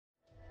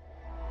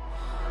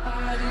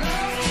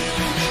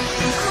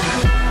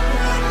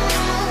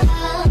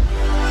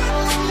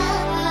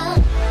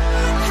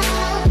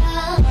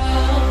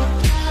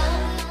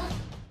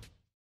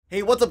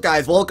Hey, what's up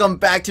guys? Welcome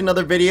back to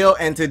another video,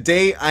 and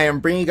today I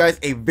am bringing you guys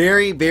a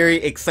very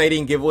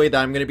exciting giveaway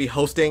that I'm going to be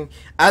hosting.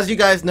 As you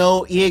guys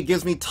know, EA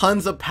gives me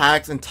tons of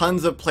packs and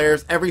tons of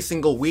players every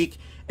single week,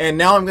 and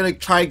now I'm going to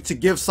try to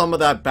give some of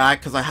that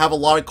back because I have a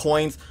lot of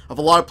coins of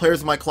a lot of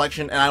players in my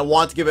collection and I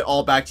want to give it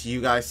all back to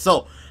you guys.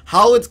 So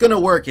how it's going to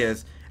work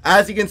is,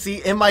 as you can see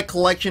in my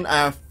collection, I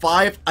have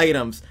 5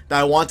 items that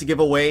I want to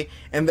give away,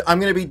 and I'm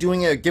going to be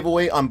doing a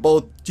giveaway on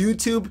both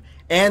YouTube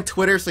and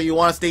Twitter, so you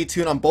want to stay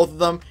tuned on both of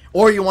them,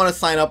 or you want to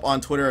sign up on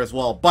Twitter as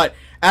well. But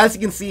as you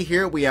can see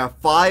here, we have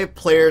 5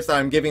 players that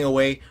I'm giving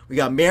away. We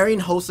got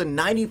Marian Hossa,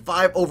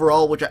 95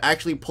 overall, which I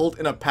actually pulled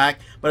in a pack,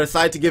 but I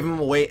decided to give him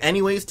away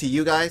anyways to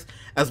you guys,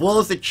 as well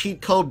as the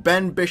cheat code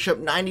Ben Bishop,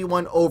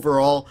 91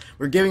 overall.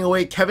 We're giving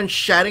away Kevin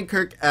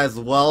Shattenkirk as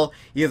well.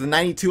 He has a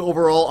 92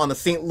 overall on the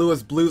St.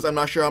 Louis Blues. I'm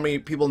not sure how many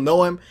people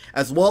know him,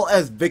 as well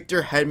as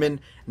Victor Hedman,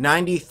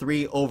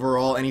 93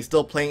 overall, and he's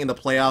still playing in the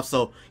playoffs,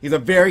 so he's a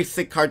very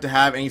sick card to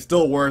have, and he's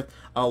still worth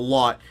a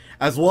lot.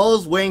 As well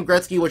as Wayne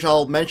Gretzky, which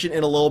I'll mention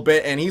in a little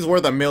bit, and he's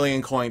worth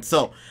 1,000,000 coins.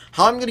 So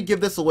how I'm going to give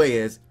this away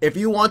is, if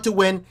you want to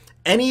win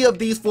any of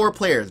these 4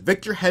 players,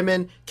 Victor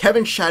Hedman,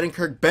 Kevin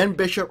Shattenkirk, Ben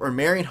Bishop, or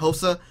Marian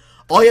Hossa,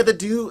 all you have to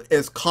do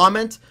is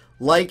comment,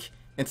 like,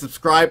 and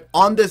subscribe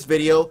on this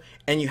video,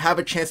 and you have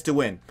a chance to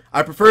win.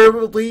 I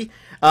preferably,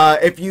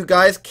 if you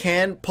guys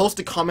can, post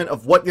a comment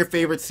of what your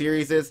favorite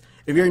series is.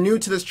 If you're new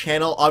to this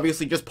channel,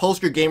 obviously just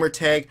post your gamer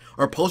tag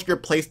or post your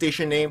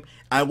PlayStation name.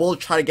 I will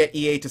try to get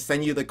EA to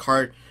send you the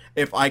card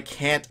if I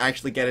can't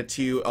actually get it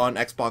to you on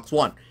Xbox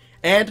One.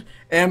 And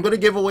I'm going to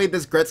give away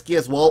this Gretzky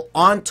as well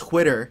on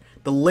Twitter.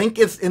 The link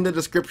is in the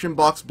description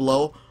box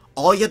below.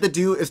 All you have to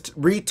do is to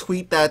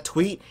retweet that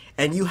tweet,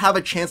 and you have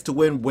a chance to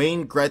win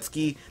Wayne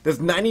Gretzky. There's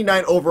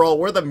 99 overall,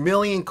 worth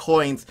 1,000,000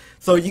 coins.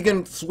 So you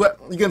can swap,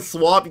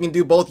 you can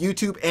do both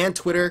YouTube and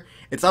Twitter.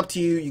 It's up to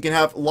you. You can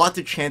have lots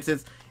of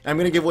chances. I'm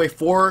going to give away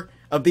 4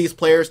 of these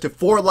players to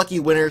 4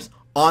 lucky winners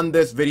on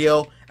this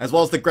video, as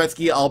well as the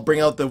Gretzky. I'll bring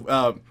out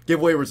the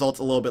giveaway results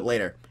a little bit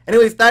later.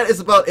 Anyways, that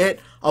is about it.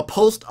 I'll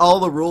post all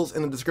the rules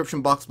in the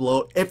description box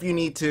below if you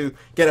need to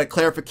get a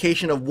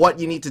clarification of what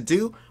you need to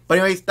do. But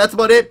anyways, that's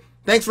about it.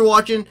 Thanks for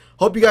watching.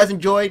 Hope you guys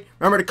enjoyed.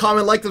 Remember to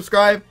comment, like,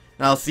 subscribe,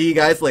 and I'll see you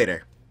guys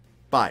later.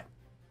 Bye.